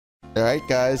All right,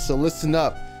 guys, so listen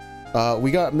up.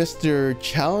 We got Mr.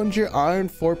 Challenger Iron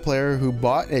 4 player who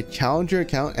bought a Challenger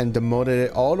account and demoted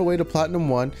it all the way to Platinum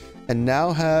 1 and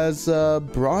now has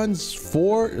Bronze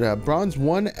 1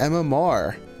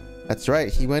 MMR. That's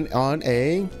right, he went on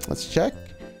a, let's check.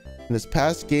 In his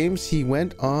past games, he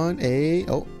went on a,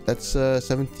 oh, that's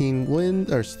 17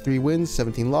 wins, or 3 wins,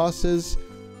 17 losses.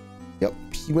 Yep,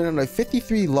 he went on a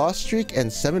 53 loss streak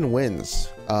and 7 wins.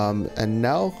 And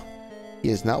now he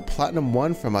is now Platinum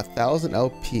 1 from 1000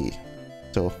 LP.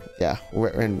 So yeah, we're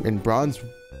in bronze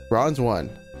 1.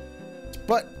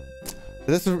 But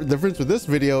the difference with this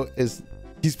video is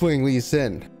he's playing Lee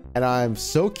Sin. And I'm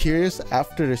so curious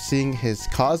after seeing his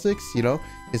Kha'Zix, you know,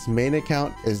 his main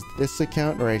account is this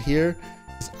account right here.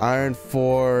 His Iron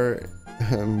 4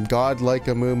 God like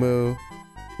a Mumu.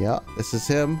 Yeah, this is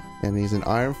him, and he's an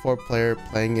Iron 4 player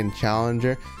playing in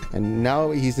Challenger, and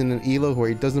now he's in an elo where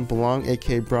he doesn't belong,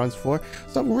 aka Bronze 4.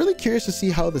 So I'm really curious to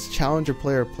see how this Challenger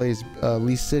player plays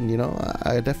Lee Sin. You know,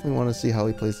 I definitely want to see how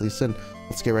he plays Lee Sin.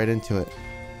 Let's get right into it.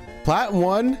 Plat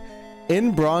 1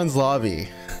 in Bronze lobby.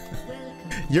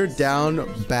 You're down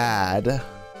bad. All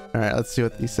right, let's see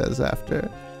what he says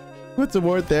after. Puts a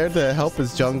ward there to help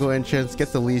his jungle entrance,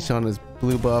 gets the leash on his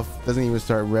blue buff, doesn't even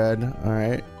start red. All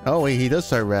right. Oh wait, he does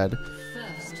start red.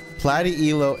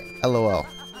 Platy elo lol.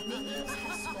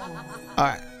 All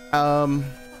right.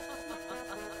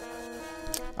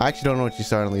 I actually don't know what you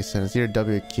start on Lee Sin. It's either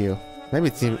W or Q. Maybe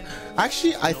it's even,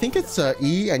 actually I think it's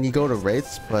E and you go to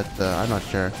rates, but I'm not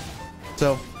sure.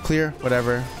 So clear,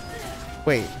 whatever.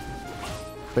 Wait,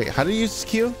 how do you use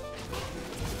Q?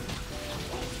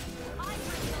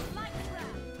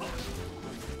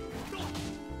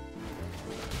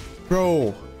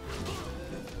 Bro,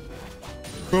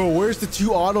 where's the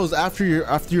 2 autos after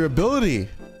your ability?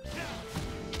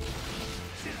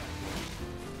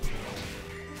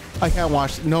 I can't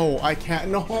watch. No, I can't.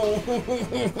 No,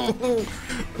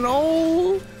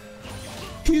 no.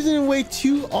 He doesn't wait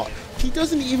 2. He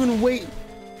doesn't even wait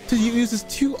to use his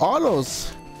 2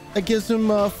 autos. That gives him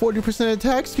 40%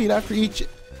 attack speed after each.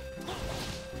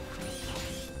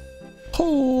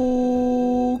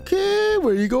 Okay,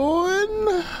 where you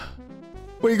going?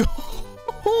 Where you go?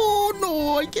 Oh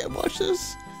no, I can't watch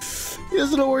this. He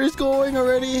doesn't know where he's going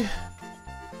already.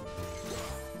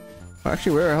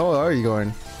 Actually, where the hell are you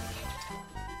going?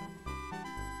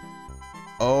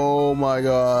 Oh my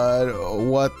god,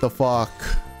 what the fuck?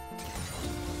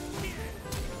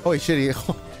 Holy shit, he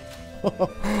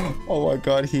oh my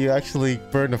god, he actually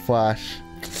burned a flash.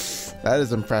 That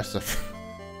is impressive.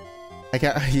 I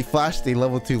can't. He flashed a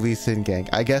level 2 Lee Sin gang.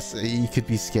 I guess you could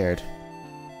be scared.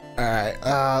 All right,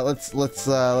 let's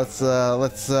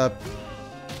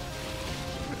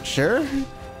sure.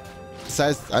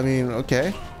 Besides, I mean,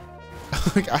 okay.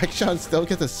 Akshan still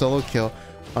gets a solo kill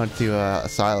onto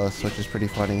Silas, which is pretty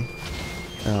funny.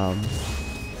 All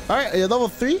right, level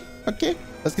 3. Okay,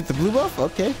 let's get the blue buff.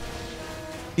 Okay,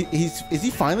 is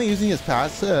he finally using his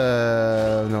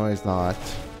passive? No, he's not.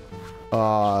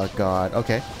 Oh god.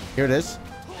 Okay, here it is.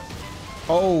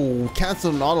 Oh,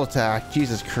 cancel an auto attack.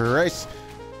 Jesus Christ.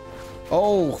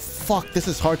 Oh fuck, this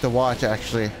is hard to watch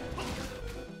actually.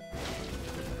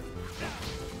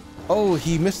 Oh,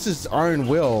 he missed his Iron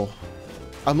Will.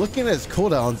 I'm looking at his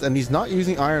cooldowns and he's not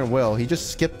using Iron Will. He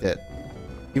just skipped it,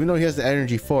 even though he has the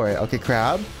energy for it. Okay,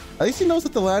 Crab. At least he knows how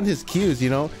to land his Qs, you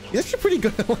know. He's actually pretty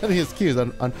good at landing his Qs,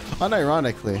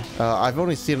 unironically. I've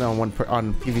only seen it on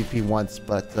PvP once,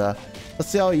 but let's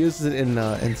see how he uses it in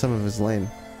some of his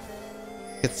lane.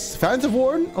 It's Fans of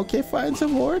Ward. Okay, Fans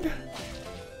of Ward.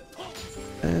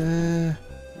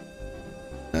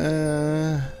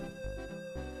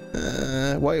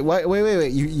 Wait.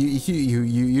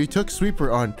 You took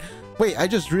Sweeper on. Wait, I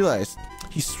just realized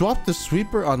he swapped the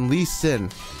Sweeper on Lee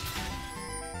Sin.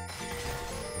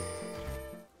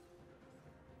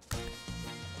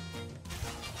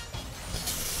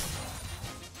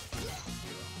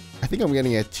 I think I'm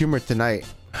getting a tumor tonight.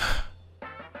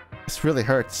 This really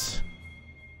hurts.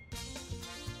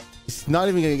 He's not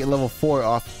even gonna get level 4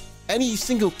 off any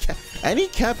single cap. Any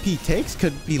cap he takes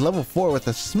could be level 4 with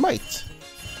a smite.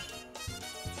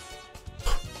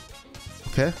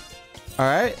 Okay. All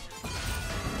right.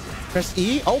 Press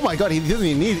E. Oh my god, he doesn't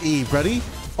even need E, buddy.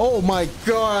 Oh my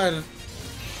god.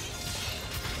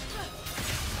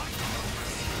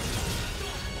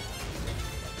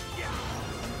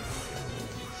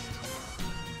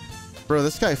 Bro,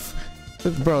 this guy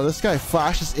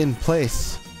flashes in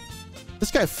place.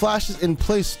 This guy flashes in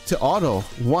place to auto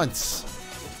once.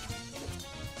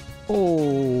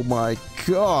 Oh my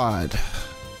god.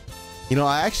 You know,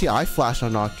 I flash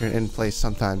on Nocturne in place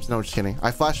sometimes. No, just kidding.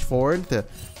 I flash forward to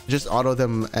just auto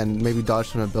them and maybe dodge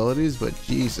some abilities, but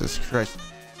Jesus Christ.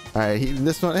 All right,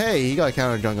 this one, hey, he got a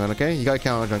counter junk on, okay? You got a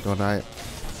counter junk on, all right.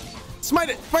 Smite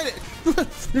it, smite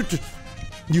it.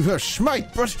 You have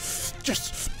smite, but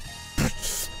just.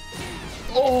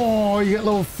 Oh, you get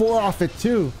level 4 off it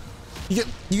too. You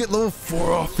get level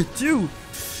 4 off it too.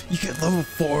 You get level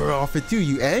 4 off it too.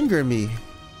 You anger me.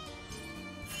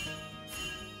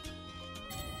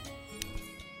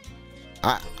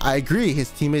 I agree.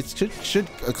 His teammates should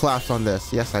collapse on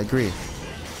this. Yes, I agree.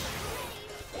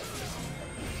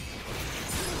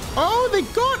 Oh, they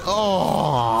got.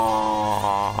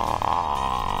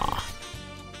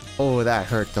 Oh, that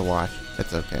hurt to watch.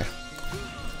 It's okay.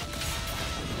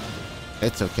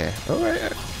 It's okay. All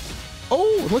right.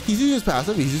 Oh, look, he's using his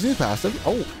passive. He's using his passive.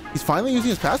 Oh, he's finally using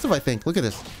his passive, I think. Look at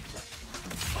this.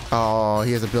 Oh,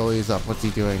 he has abilities up. What's he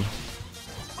doing?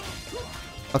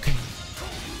 Okay.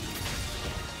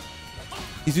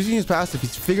 He's using his passive. He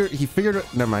figured it.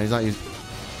 Never mind. He's not using.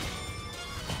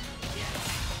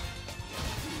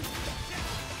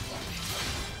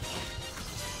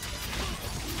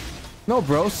 No,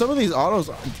 bro. Some of these autos,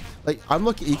 like I'm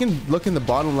looking. You can look in the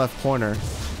bottom left corner.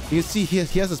 You can see he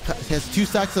has 2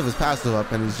 stacks of his passive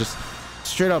up, and he's just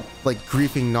straight up like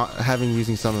griefing not having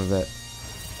using some of it.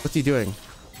 What's he doing?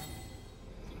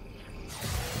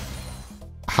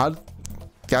 How,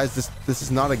 guys? This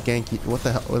is not a gank. What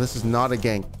the hell? Well, this is not a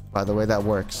gank. By the way, that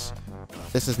works.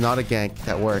 This is not a gank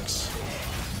that works.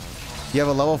 You have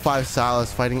a level 5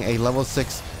 Silas fighting a level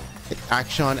 6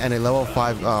 Action and a level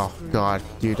 5. Oh God,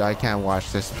 dude, I can't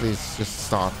watch this. Please, just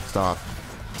stop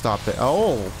it.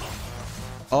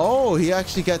 Oh, he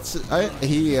actually gets.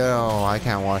 Oh, I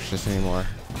can't watch this anymore.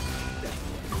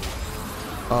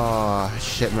 Oh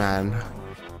shit, man.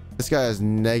 This guy has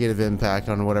negative impact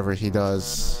on whatever he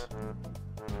does.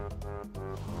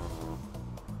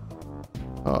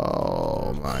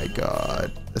 Oh my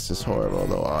God, this is horrible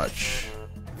to watch.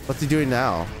 What's he doing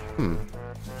now?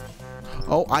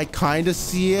 Oh, I kind of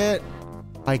see it.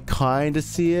 I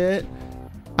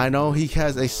know he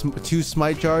has 2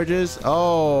 smite charges.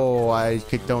 Oh, I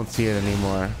don't see it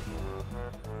anymore.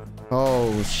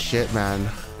 Oh shit, man.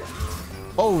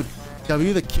 Oh,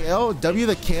 W the kill.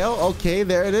 Okay,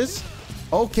 there it is.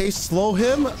 Okay, slow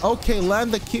him. Okay,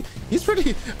 land the Q. He's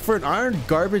pretty, for an iron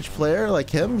garbage player like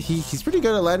him, he's pretty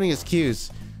good at landing his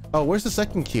Qs. Oh, where's the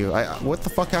second Q? What the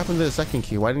fuck happened to the second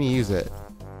Q? Why didn't he use it?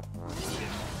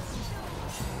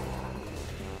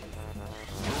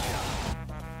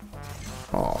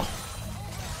 Oh,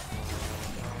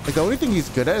 like the only thing he's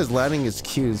good at is landing his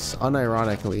Qs,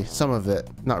 unironically. Some of it,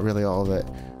 not really all of it.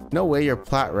 No way you're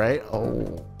plat, right?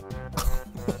 Oh.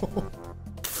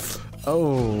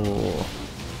 Oh,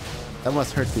 that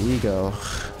must hurt the ego.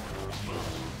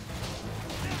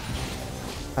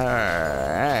 All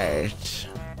right.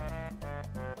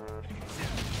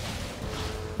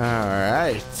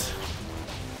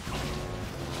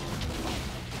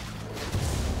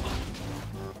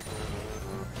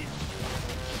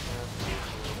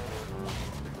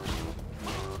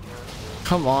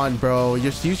 Come on, bro.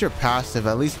 Just use your passive.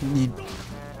 At least need.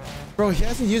 Bro, he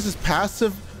hasn't used his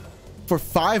passive for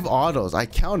 5 autos. I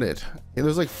counted.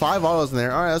 There's like 5 autos in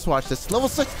there. All right, let's watch this. Level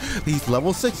 6. He's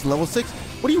level 6. Level 6.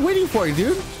 What are you waiting for,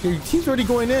 dude? Your team's already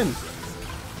going in.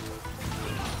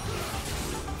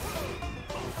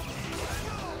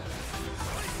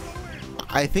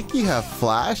 I think you have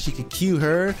flash. You could Q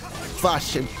her,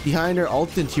 flash behind her,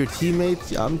 ult into your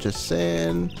teammates. I'm just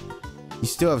saying. You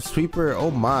still have sweeper.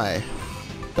 Oh my.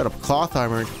 Got a cloth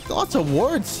armor. Lots of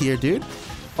wards here, dude.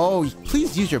 Oh,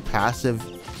 please use your passive.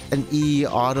 An E,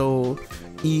 auto,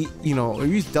 E, you know, or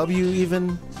use W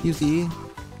even. Use E.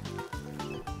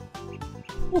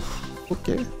 Oof,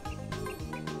 okay.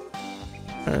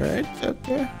 Alright,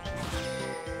 okay.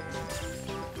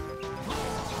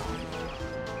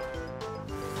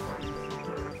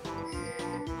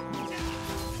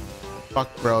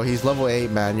 Fuck, bro. He's level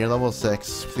 8, man. You're level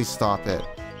 6. Please stop it.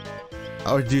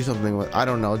 Or do something with. I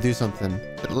don't know. Do something.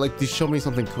 Like, show me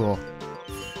something cool.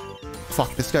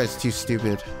 Fuck, this guy's too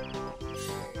stupid.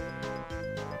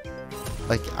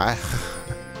 Like,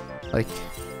 like,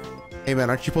 hey man,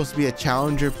 aren't you supposed to be a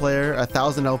challenger player?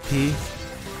 1,000 LP.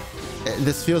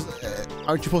 This feels.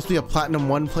 Aren't you supposed to be a platinum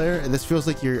 1 player? This feels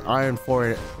like you're iron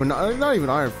 4. Well, not even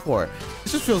iron 4.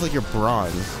 This just feels like you're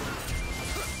bronze.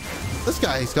 This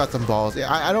guy, he's got some balls.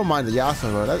 I don't mind the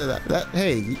Yasuo, bro.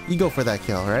 Hey, you go for that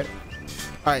kill, right?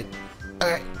 All right.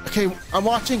 Okay, I'm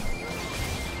watching.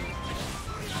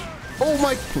 Oh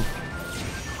my.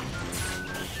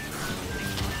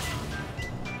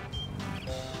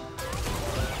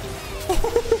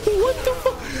 What the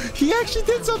fuck? He actually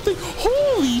did something.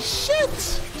 Holy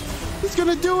shit. He's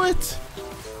gonna do it.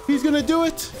 He's gonna do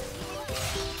it.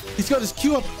 He's got his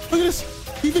Q up. Look at this.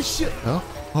 He can shit. Oh,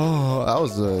 oh, that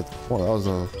was a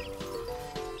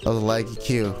laggy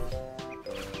Q.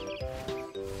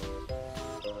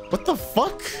 What the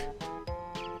fuck?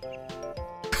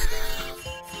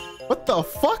 What the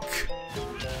fuck?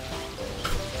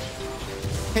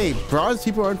 Hey, bronze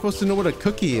people aren't supposed to know what a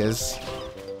cookie is.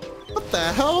 What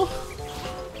the hell?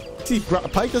 See,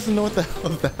 Pike doesn't know what the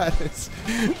hell that is.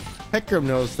 Heckram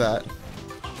knows that.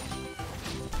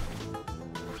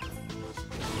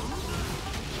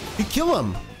 You kill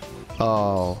him.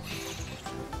 Oh.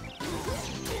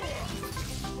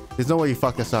 There's no way you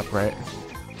fuck us up, right?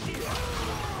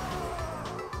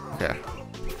 Okay.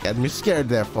 You had me scared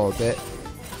there for a bit.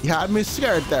 You had me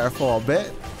scared there for a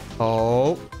bit.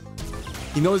 Oh.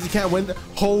 He knows he can't win the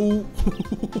whole.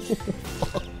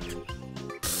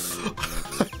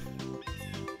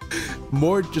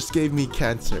 Mord just gave me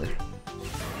cancer.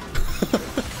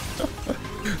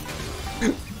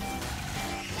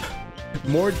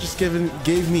 Mord just gave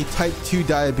me type 2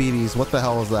 diabetes. What the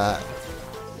hell is that?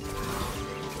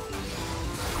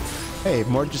 Hey,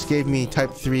 Mord just gave me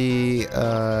type 3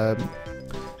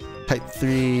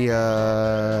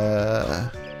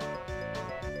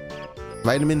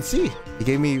 vitamin C. He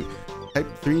gave me type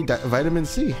 3 vitamin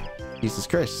C. Jesus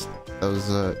Christ. That was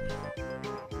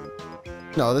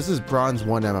no, this is bronze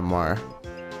 1 MMR.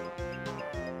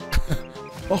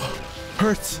 Oh,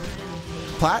 hurts.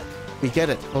 Plat, we get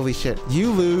it. Holy shit.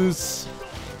 You lose.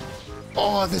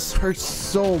 Oh, this hurts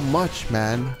so much,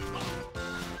 man.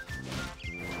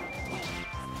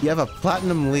 You have a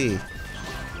platinum Lee.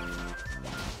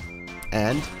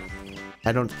 And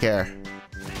I don't care.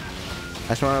 I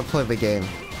just want to play the game.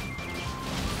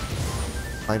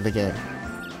 Play the game.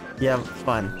 You have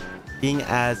fun. Being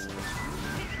has.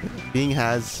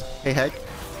 Hey, heck.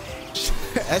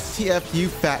 STFU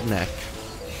fat neck.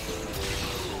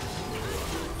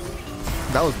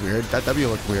 That was weird. That W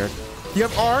looked weird. You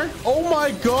have R? Oh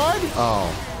my god! Oh.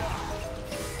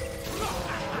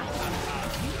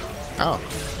 Oh.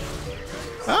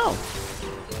 Oh.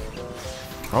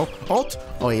 Oh, alt?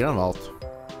 Oh, you don't have alt.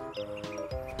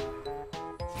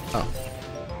 Oh.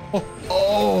 Oh,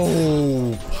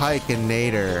 oh, Pike and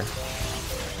Nader.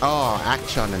 Oh,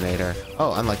 Action and Nader.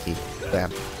 Oh, unlucky.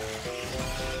 Damn.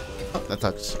 Oh, that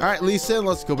sucks. All right, Lisa,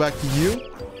 let's go back to you.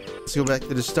 Let's go back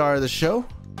to the star of the show.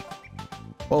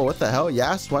 Oh, what the hell?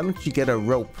 Yas, why don't you get a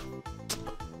rope?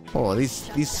 Oh, these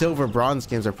silver bronze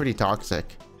games are pretty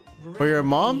toxic. For your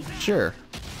mom? Sure.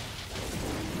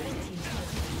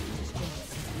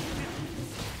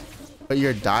 But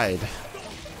you're died.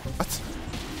 What?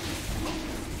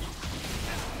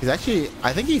 He's actually,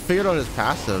 I think he figured out his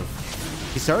passive.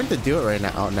 He's starting to do it right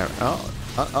now. Oh, never. Oh,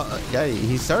 yeah,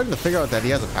 he's starting to figure out that he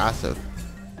has a passive.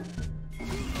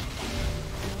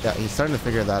 Yeah, he's starting to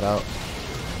figure that out.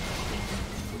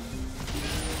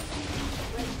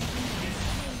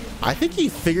 I think he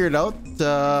figured out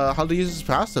how to use his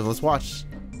passive. Let's watch.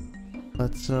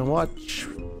 Let's watch.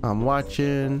 I'm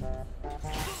watching.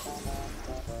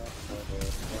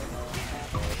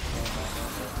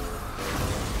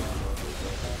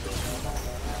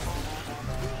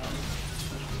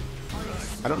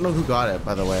 I don't know who got it,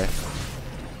 by the way.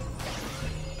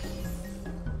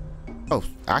 Oh,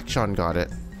 Action got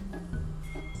it.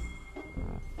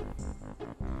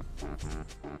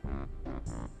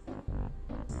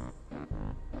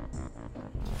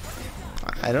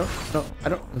 I don't know. I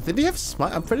don't. Did he have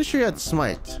smite? I'm pretty sure he had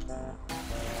smite.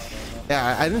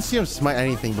 Yeah, I didn't see him smite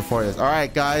anything before this. All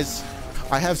right, guys.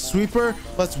 I have sweeper.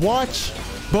 Let's watch.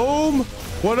 Boom.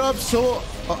 What up, so?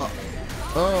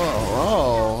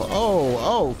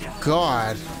 Oh,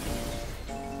 God.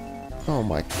 Oh,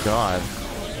 my God.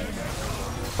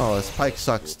 Oh, this Pike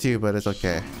sucks too, but it's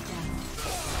okay.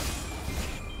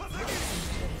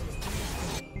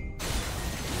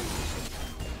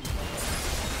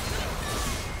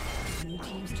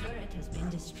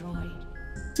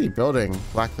 What's he building?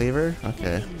 Black Cleaver?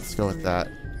 Okay, let's go with that.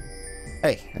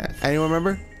 Hey, anyone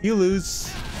remember? You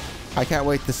lose. I can't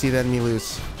wait to see the enemy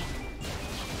lose.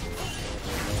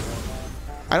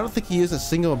 I don't think he used a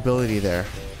single ability there.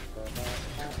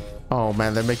 Oh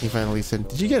man, they're making fun of Lee Sin.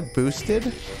 Did you get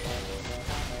boosted?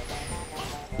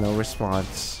 No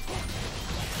response.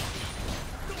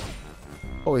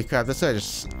 Holy crap, this guy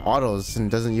just autos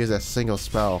and doesn't use a single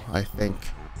spell, I think.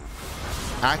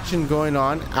 Action going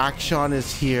on. Action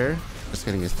is here. Just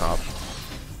gonna use top.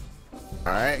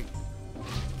 Alright.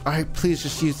 Alright, please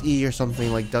just use E or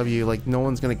something like W. Like, no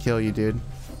one's gonna kill you, dude.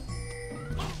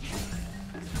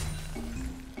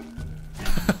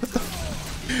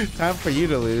 Time for you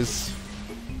to lose.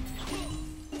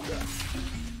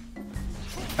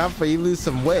 Alpha, you lose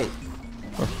some weight.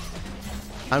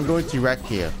 I'm going to wreck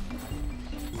you.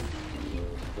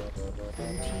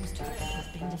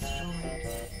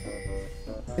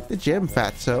 Hit the gym,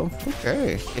 fatso.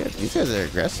 Okay. Yeah, these guys are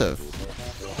aggressive.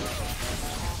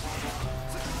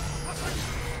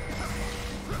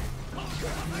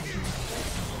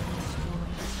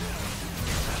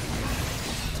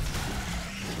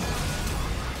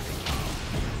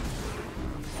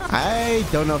 I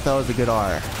don't know if that was a good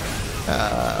R.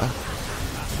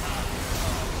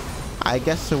 I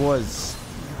guess it was.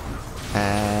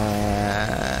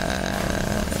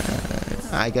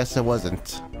 I guess it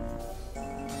wasn't.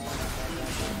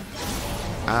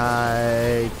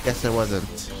 I guess it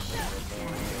wasn't.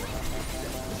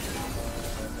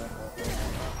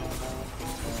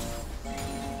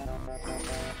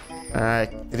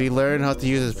 Alright, did he learn how to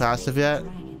use his passive yet?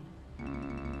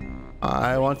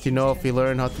 I want to know if he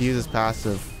learned how to use his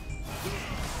passive.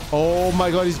 Oh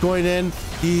my god, he's going in.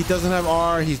 He doesn't have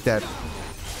R. He's dead.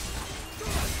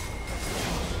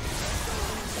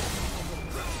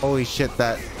 Holy shit,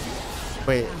 that...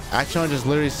 Wait, Action just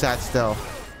literally sat still.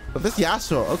 But this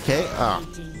Yasuo, okay.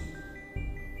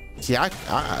 See, I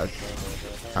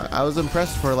was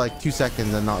impressed for like 2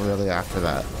 seconds and not really after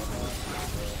that.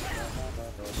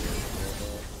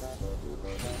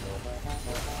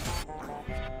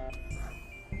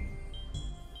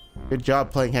 Good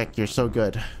job playing Heck. You're so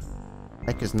good.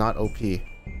 Heck is not OP. He's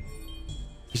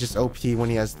just OP when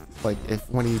he has like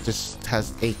when he just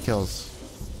has 8 kills.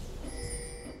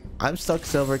 I'm stuck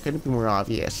silver. Couldn't be more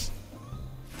obvious.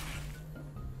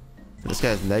 This guy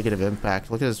has negative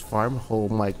impact. Look at his farm. Oh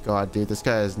my god, dude. This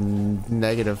guy has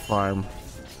negative farm.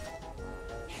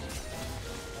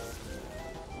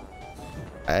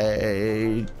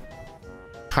 I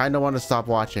kind of want to stop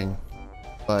watching,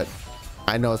 but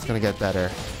I know it's gonna get better.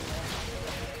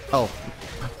 Oh,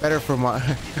 better for my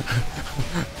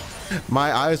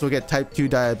my eyes will get type 2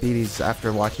 diabetes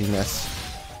after watching this,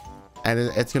 and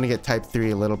it's gonna get type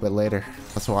 3 a little bit later.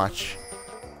 Let's watch.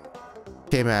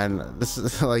 Okay, man, this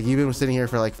is like you've been sitting here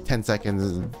for like 10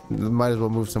 seconds. Might as well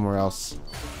move somewhere else.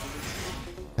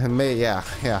 And yeah,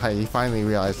 you finally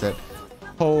realized it.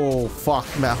 Oh fuck,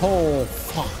 man. Oh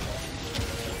fuck.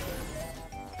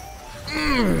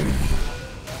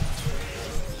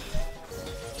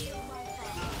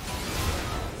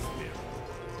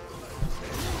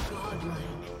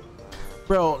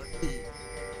 Bro,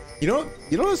 you know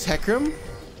this Heckram?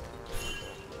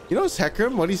 You know this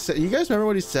Heckram? What he said? You guys remember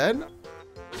what he said?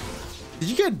 Did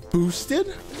you get boosted?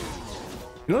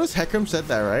 You know this Heckram said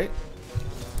that, right?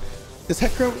 This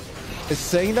Heckram is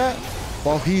saying that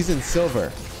while he's in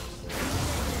silver.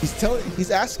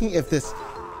 He's asking if this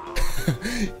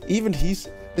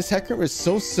this Heckram is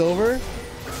so silver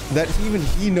that even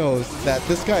he knows that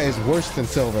this guy is worse than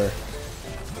silver.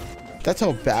 That's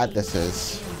how bad this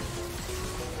is.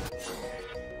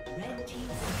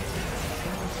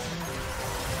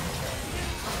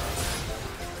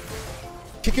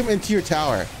 Kick him into your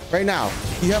tower right now.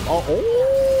 You have all.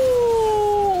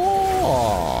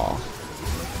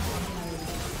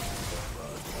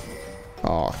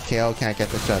 Oh, KO can't get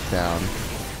the shutdown.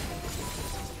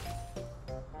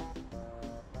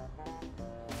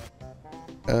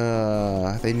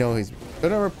 They know he's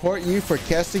gonna report you for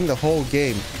casting the whole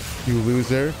game, you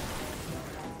loser.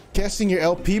 Casting your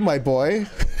LP, my boy.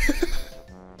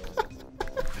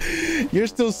 You're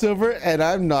still silver and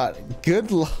I'm not. Good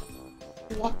luck.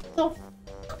 What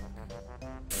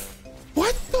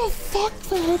the fuck,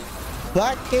 man?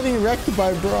 Black getting wrecked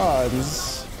by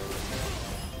bronze.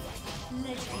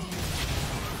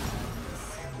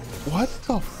 What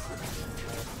the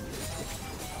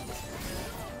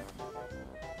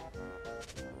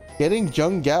getting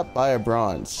jung gap by a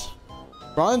bronze.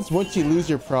 Bronze once you lose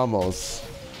your promos.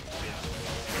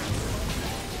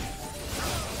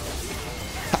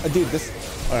 Dude, this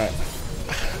alright.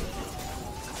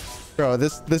 Bro,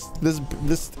 this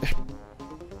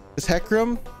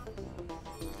Heckram.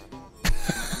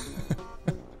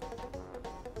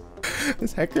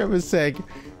 This Heckram is saying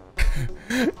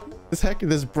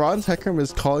this bronze Heckram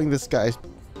is calling this guy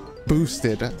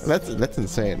boosted. That's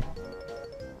insane.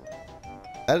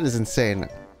 That is insane.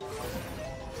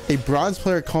 A bronze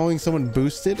player calling someone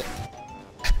boosted.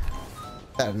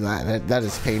 That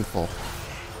is painful.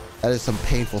 That is some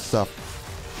painful stuff.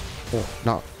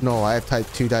 Oh, no, I have type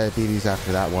 2 diabetes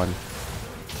after that one.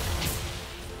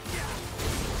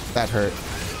 That hurt.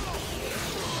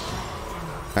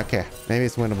 Okay, maybe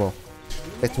it's winnable.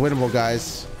 It's winnable,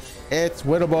 guys. It's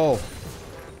winnable.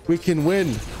 We can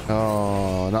win.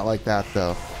 Oh, not like that,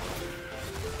 though.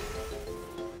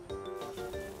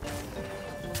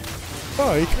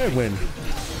 Oh, you can win.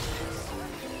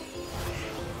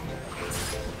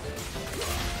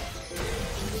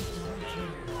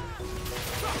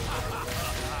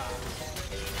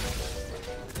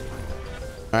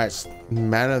 All right,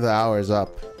 man of the hour is up.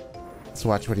 Let's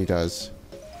watch what he does.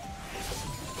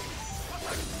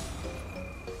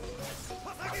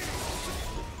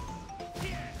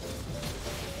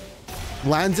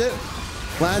 Lands it.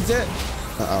 Lands it.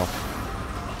 Uh-oh.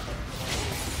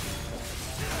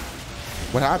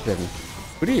 What happened?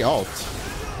 What did he ult?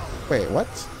 Wait, what?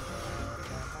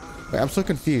 Wait, I'm so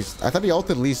confused. I thought he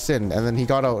ulted Lee Sin and then he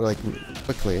got out like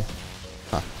quickly.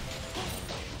 Huh.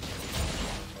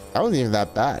 That wasn't even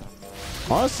that bad.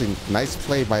 Honestly, nice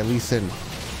play by Lee Sin.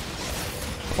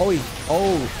 Oh,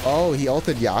 he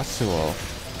ulted Yasuo.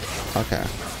 Okay.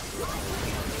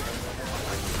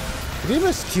 Did he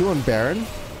miss Q on Baron?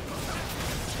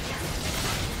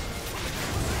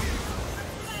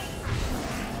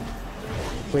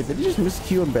 Wait, did he just miss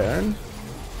Q on Baron?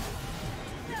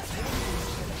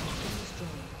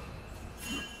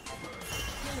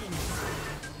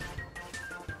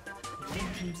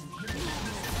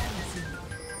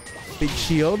 Big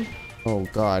shield? Oh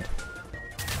god.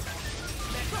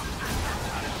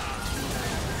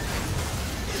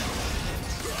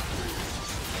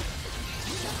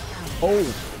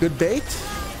 Oh, good bait.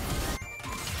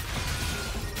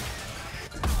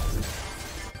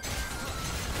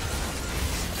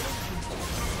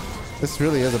 This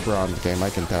really is a bronze game,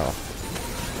 I can tell.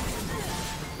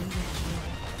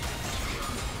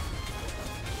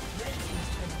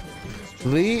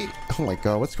 Lee, oh my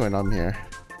god, what's going on here?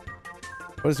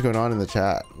 What is going on in the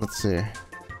chat? Let's see.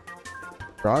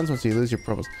 Bronze once you lose your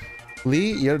promos.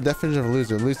 Lee, you're the definition of a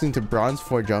loser. Losing to bronze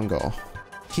 4 jungle.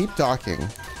 Keep talking.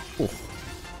 Ooh.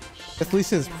 This Lee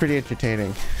is pretty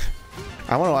entertaining.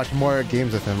 I want to watch more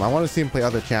games with him. I want to see him play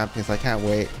other champions. I can't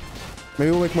wait.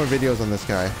 Maybe we'll make more videos on this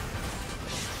guy.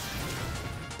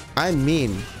 I'm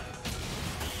mean.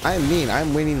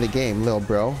 I'm winning the game, little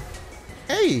bro.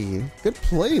 Hey, good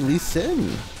play, Lee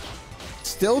Sin.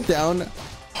 Still down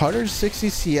 160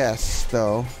 CS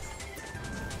though.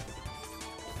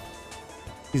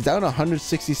 He's down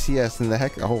 160 CS in the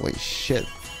heck. Holy shit.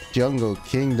 Jungle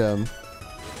Kingdom.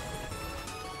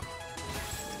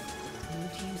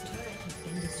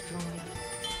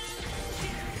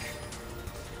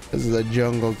 This is a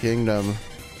Jungle Kingdom.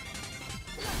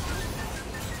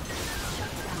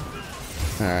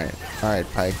 Alright,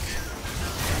 Pike.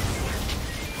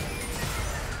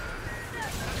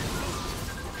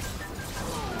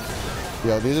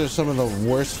 Yo, these are some of the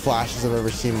worst flashes I've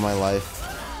ever seen in my life.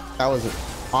 That was it.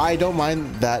 I don't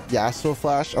mind that Yasuo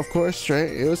flash, of course,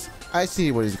 right? It was. I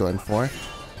see what he's going for.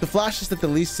 The flashes that the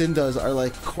Lee Sin does are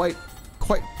like quite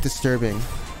disturbing.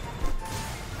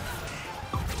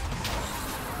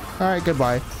 All right,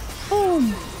 goodbye.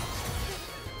 Boom.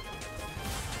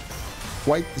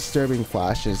 Quite disturbing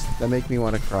flashes that make me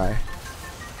want to cry.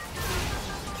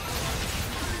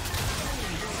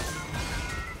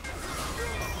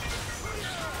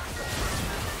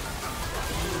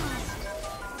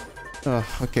 Oh,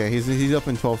 okay, he's up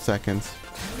in 12 seconds.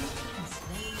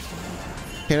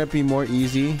 Can it be more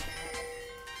easy?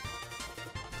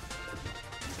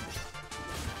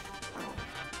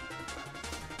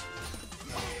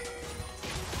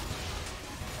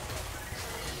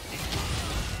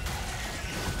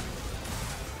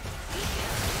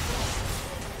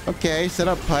 Okay, set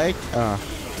up Pike.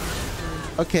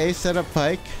 Okay, set up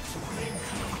Pike.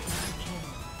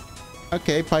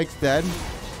 Okay, Pike's dead.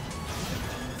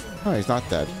 Oh, he's not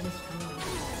dead.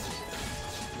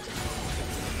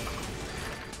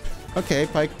 Okay,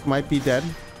 Pike might be dead.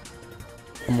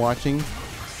 I'm watching.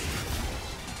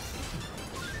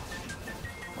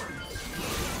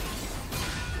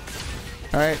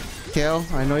 Alright, Kale,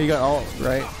 I know you got ult,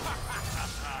 right?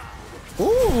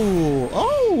 Ooh!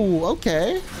 Oh,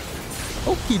 okay.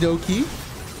 Okie dokie.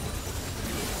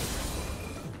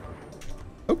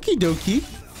 Okie dokie.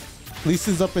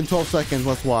 Lisa's up in 12 seconds.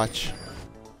 Let's watch.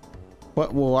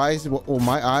 What will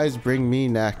my eyes bring me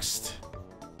next?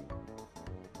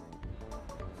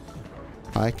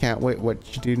 I can't wait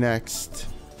what you do next.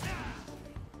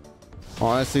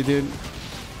 Honestly, dude,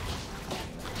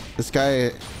 this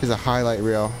guy is a highlight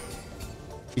reel.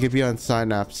 He could be on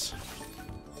Synapse.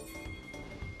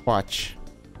 Watch.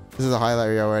 This is a highlight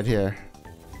reel right here.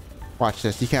 Watch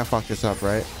this. You can't fuck this up,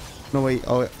 right? No way.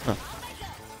 Oh,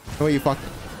 no way you fucked it.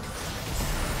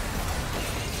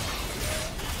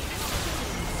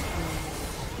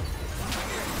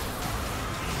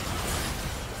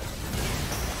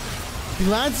 He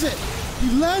lands it.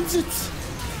 He lands it.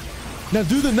 Now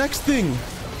do the next thing.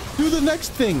 Do the next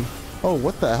thing. Oh,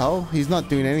 what the hell? He's not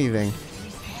doing anything.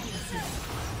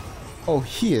 Oh,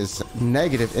 he is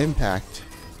negative impact.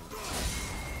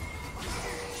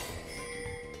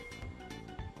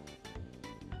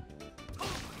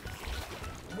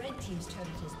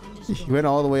 He went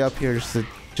all the way up here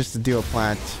just to do a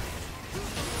plant.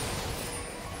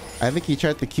 I think he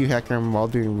tried to Q hacker him while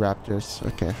doing raptors.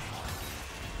 Okay.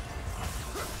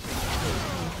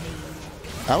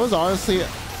 That was honestly...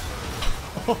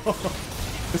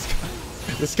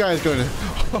 this guy is going to...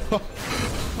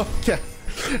 Okay.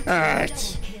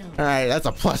 Alright. Alright, that's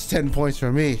a plus 10 points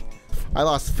for me. I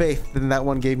lost faith, then that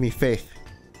one gave me faith.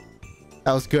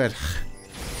 That was good.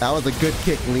 That was a good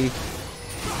kick, Lee.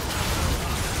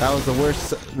 That was the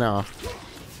worst... No.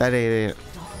 That ain't it.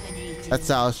 That's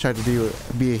how I was trying to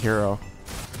be a hero.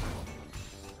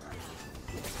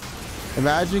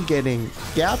 Imagine getting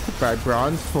gapped by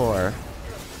bronze 4.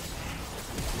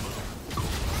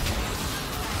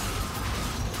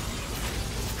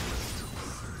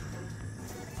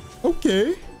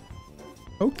 Okay.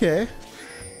 Okay.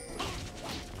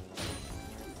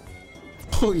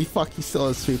 Holy fuck, he's still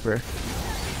a sweeper.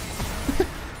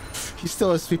 He's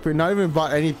still a sweeper. Not even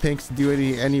bought any pinks to do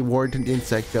any ward and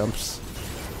insect jumps.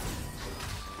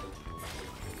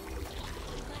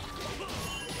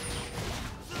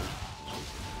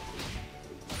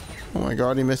 Oh my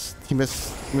god, he missed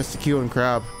the Q and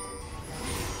crab.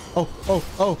 Oh.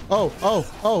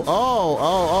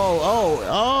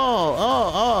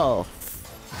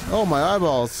 Oh, my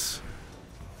eyeballs.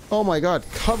 Oh my god,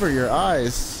 cover your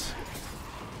eyes.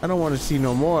 I don't want to see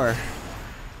no more.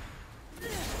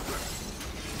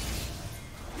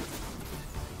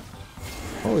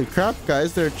 Holy crap,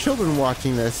 guys, there are children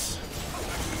watching this.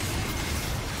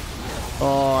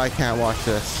 Oh, I can't watch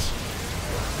this.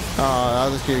 Oh,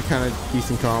 that was just a kind of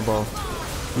decent combo.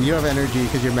 And you don't have energy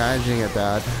because you're managing it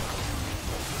bad.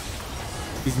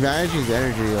 He's managing his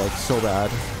energy like so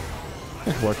bad.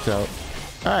 It works out.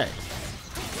 Alright.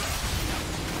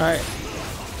 Alright.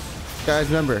 Guys,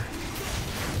 remember.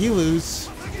 You lose.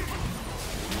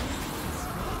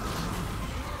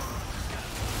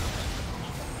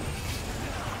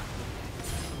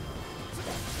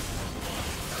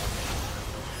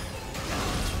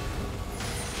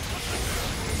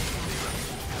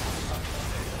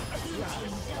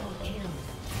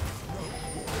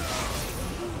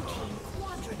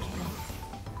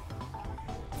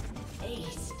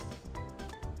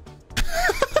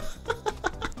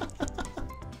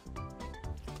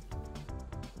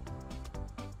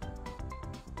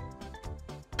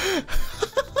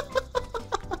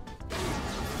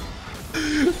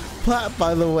 Plat,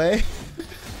 by the way.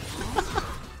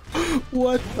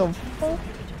 What the fuck?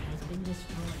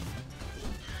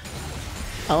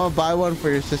 I'm gonna buy one for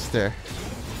your sister.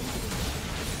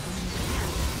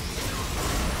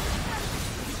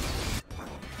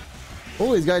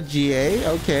 Oh, he's got GA.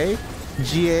 Okay.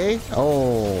 GA.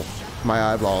 Oh,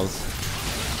 my eyeballs.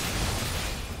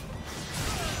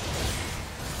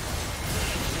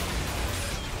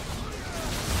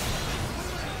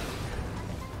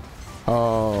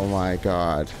 Oh my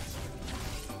god.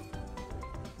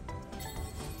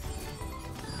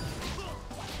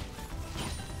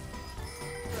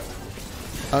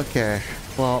 Okay.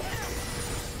 Well,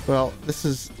 this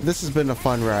has been a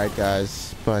fun ride,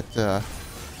 guys, but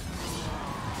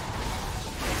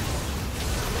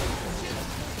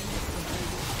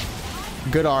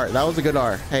good R. That was a good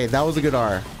R. Hey, that was a good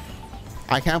R.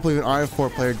 I can't believe an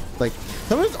R4 player, like,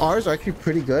 some of his R's are actually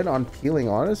pretty good on peeling,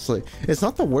 honestly. It's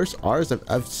not the worst R's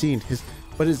I've seen.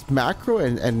 But his macro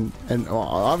and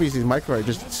obviously his micro are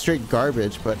just straight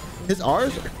garbage, but his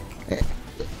R's are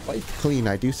quite clean,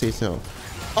 I do say so.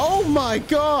 Oh my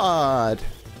god!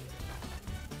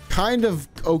 Kind of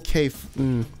okay.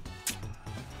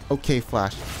 Okay,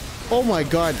 Flash. Oh my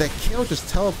god, that kill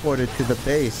just teleported to the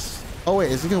base. Oh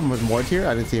wait, is he going with Mord here?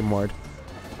 I didn't see him Mord.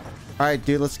 Alright,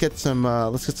 dude, let's get some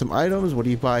items. What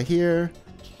do you buy here?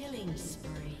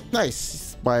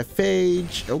 Nice. Buy a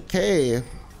phage. Okay.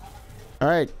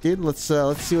 Alright, dude, let's see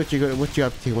what you up to. What you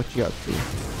up to?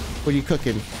 What are you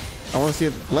cooking? I wanna see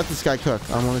let this guy cook.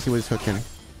 I wanna see what he's cooking.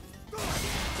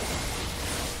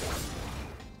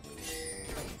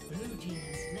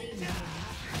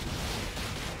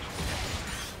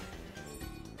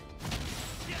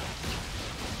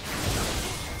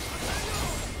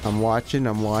 I'm watching.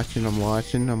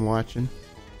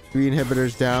 3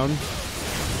 inhibitors down.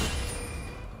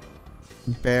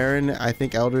 Baron, I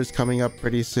think Elder's coming up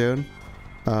pretty soon.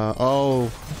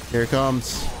 Oh, here it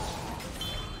comes.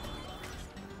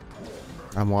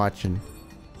 I'm watching.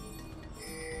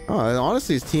 Oh,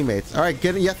 honestly, his teammates. All right,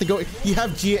 get it. You have to go. You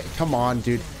have GA. Come on,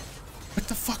 dude. What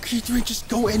the fuck are you doing? Just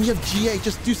go in. You have GA.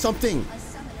 Just do something.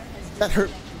 That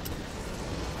hurt.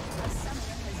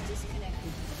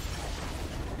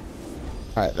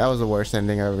 Alright, that was the worst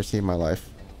ending I've ever seen in my life.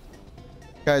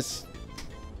 Guys,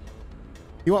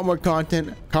 you want more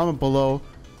content, comment below.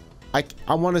 I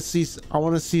want to see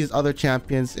his other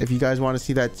champions. If you guys want to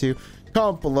see that too,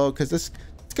 comment below, because this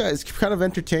guy is kind of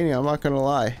entertaining. I'm not gonna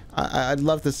lie. I'd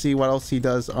love to see what else he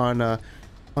does on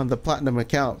the platinum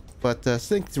account. But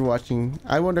thanks for watching.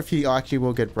 I wonder if he actually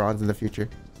will get bronze in the future.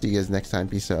 See you guys next time.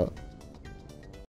 Peace out.